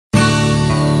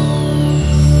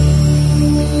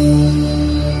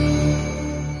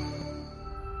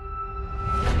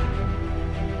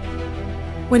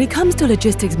When it comes to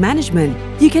logistics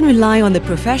management, you can rely on the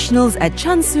professionals at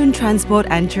Chunsoon Transport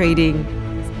and Trading.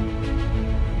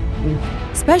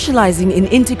 Specializing in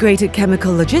integrated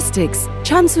chemical logistics,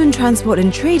 Chunsoon Transport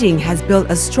and Trading has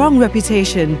built a strong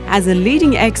reputation as a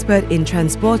leading expert in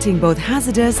transporting both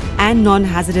hazardous and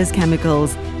non-hazardous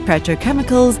chemicals,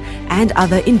 petrochemicals, and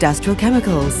other industrial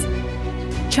chemicals.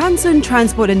 Chunsoon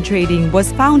Transport and Trading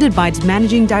was founded by its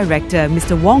managing director,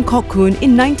 Mr. Wong Kok Kun,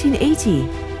 in 1980.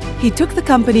 He took the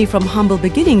company from humble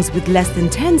beginnings with less than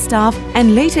 10 staff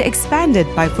and later expanded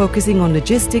by focusing on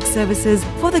logistics services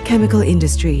for the chemical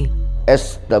industry.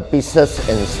 As the business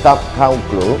and staff count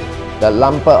grew, the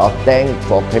number of tanks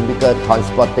for chemical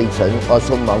transportation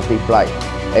also multiplied.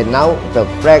 And now the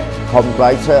fleet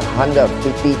comprises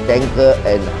 150 tankers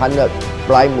and 100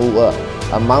 fly movers,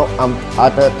 among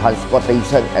other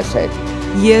transportation assets.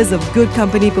 Years of good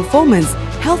company performance,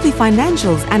 healthy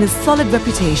financials and a solid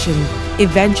reputation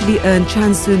eventually earned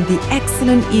Chunsoon the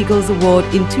Excellent Eagles Award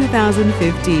in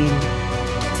 2015.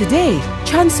 Today,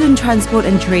 Chunsoon Transport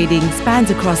and Trading spans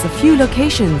across a few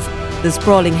locations, the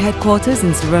sprawling headquarters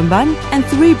in Seremban and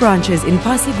 3 branches in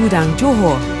Pasir Gudang,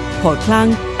 Johor, Port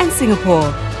Klang and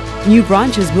Singapore. New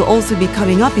branches will also be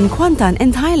coming up in Kuantan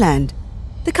and Thailand.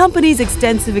 The company's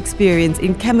extensive experience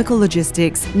in chemical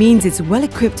logistics means it's well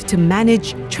equipped to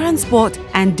manage, transport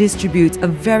and distribute a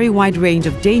very wide range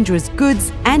of dangerous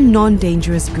goods and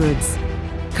non-dangerous goods.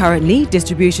 Currently,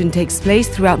 distribution takes place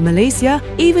throughout Malaysia,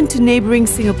 even to neighbouring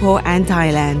Singapore and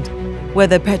Thailand.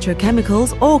 Whether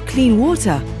petrochemicals or clean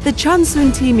water, the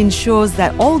Chunsoon team ensures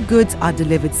that all goods are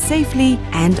delivered safely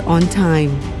and on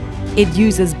time. It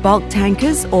uses bulk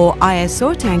tankers or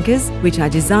ISO tankers, which are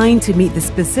designed to meet the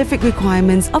specific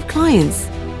requirements of clients.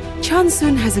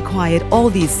 Chunsoon has acquired all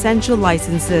the essential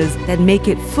licenses that make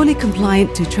it fully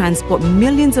compliant to transport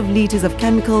millions of litres of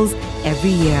chemicals every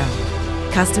year.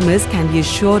 Customers can be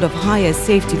assured of higher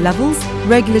safety levels,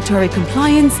 regulatory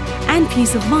compliance and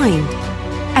peace of mind.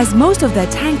 As most of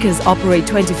their tankers operate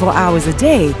 24 hours a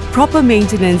day, proper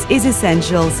maintenance is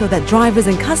essential so that drivers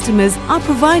and customers are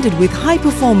provided with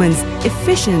high-performance,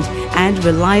 efficient and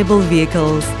reliable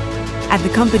vehicles. At the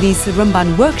company's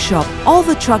Seremban workshop, all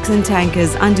the trucks and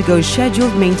tankers undergo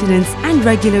scheduled maintenance and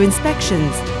regular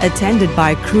inspections, attended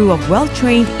by a crew of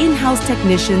well-trained in-house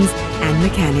technicians and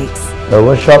mechanics. The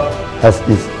workshop has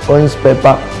its own spare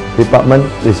part department,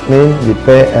 which means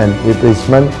repair and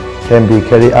replacement can be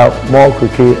carried out more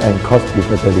quickly and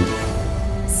cost-effectively.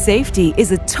 Safety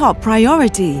is a top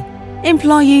priority.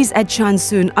 Employees at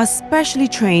Chunsoon are specially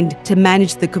trained to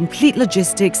manage the complete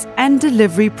logistics and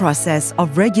delivery process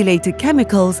of regulated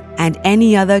chemicals and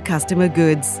any other customer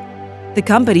goods. The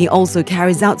company also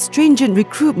carries out stringent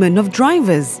recruitment of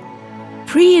drivers.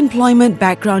 Pre-employment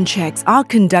background checks are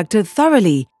conducted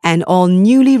thoroughly, and all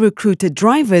newly recruited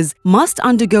drivers must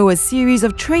undergo a series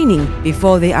of training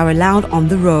before they are allowed on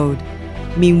the road.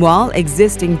 Meanwhile,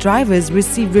 existing drivers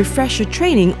receive refresher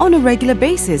training on a regular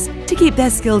basis to keep their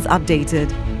skills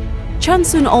updated.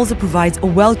 Chunsoon also provides a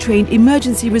well-trained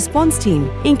emergency response team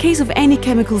in case of any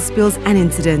chemical spills and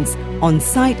incidents,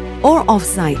 on-site or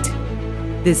off-site.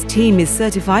 This team is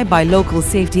certified by local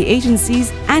safety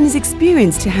agencies and is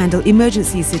experienced to handle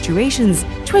emergency situations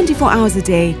 24 hours a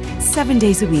day, 7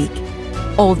 days a week.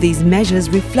 All these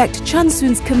measures reflect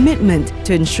Chunsoon's commitment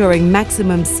to ensuring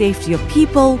maximum safety of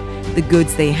people, the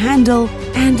goods they handle,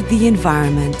 and the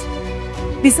environment.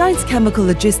 Besides chemical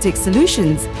logistics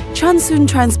solutions, Chunsoon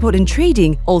Transport and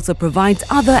Trading also provides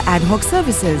other ad hoc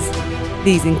services.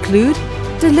 These include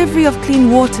delivery of clean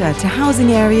water to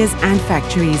housing areas and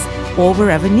factories, or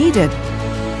wherever needed,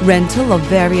 rental of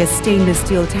various stainless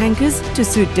steel tankers to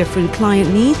suit different client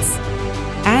needs,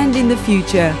 and in the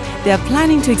future, they are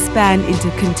planning to expand into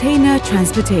container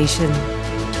transportation.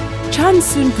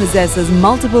 Chunsoon possesses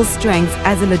multiple strengths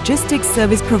as a logistics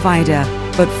service provider,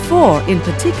 but 4 in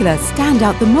particular stand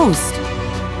out the most.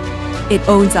 It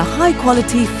owns a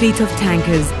high-quality fleet of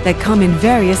tankers that come in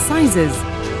various sizes.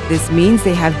 This means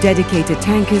they have dedicated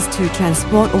tankers to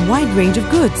transport a wide range of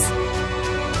goods.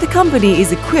 The company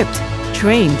is equipped,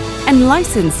 trained and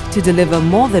licensed to deliver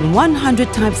more than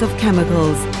 100 types of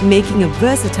chemicals, making a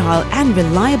versatile and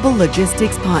reliable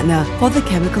logistics partner for the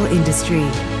chemical industry.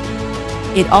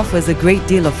 It offers a great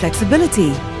deal of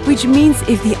flexibility, which means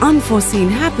if the unforeseen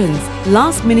happens,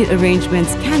 last-minute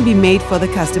arrangements can be made for the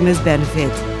customer's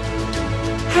benefit.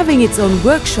 Having its own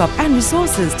workshop and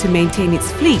resources to maintain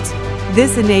its fleet,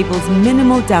 this enables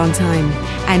minimal downtime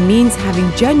and means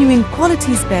having genuine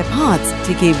quality spare parts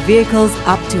to keep vehicles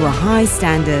up to a high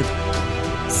standard.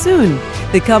 Soon,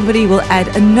 the company will add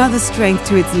another strength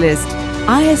to its list,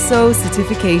 ISO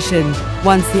certification,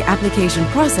 once the application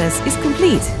process is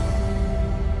complete.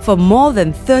 For more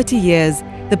than 30 years,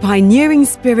 the pioneering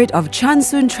spirit of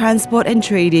Chansun Transport and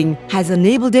Trading has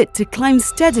enabled it to climb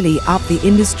steadily up the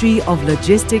industry of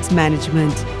logistics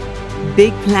management.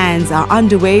 Big plans are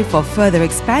underway for further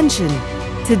expansion.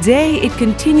 Today, it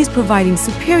continues providing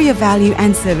superior value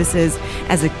and services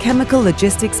as a chemical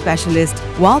logistics specialist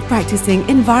while practicing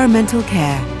environmental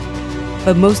care.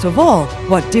 But most of all,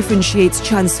 what differentiates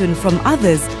Chansun from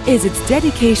others is its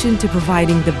dedication to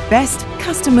providing the best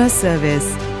customer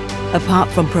service. Apart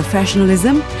from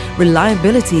professionalism,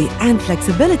 reliability and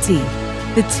flexibility,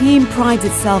 the team prides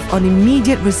itself on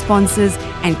immediate responses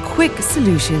and quick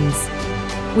solutions.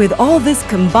 With all this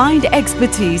combined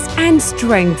expertise and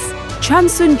strengths,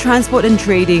 Chansun Transport and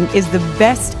Trading is the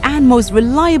best and most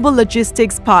reliable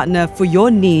logistics partner for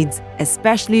your needs,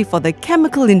 especially for the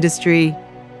chemical industry.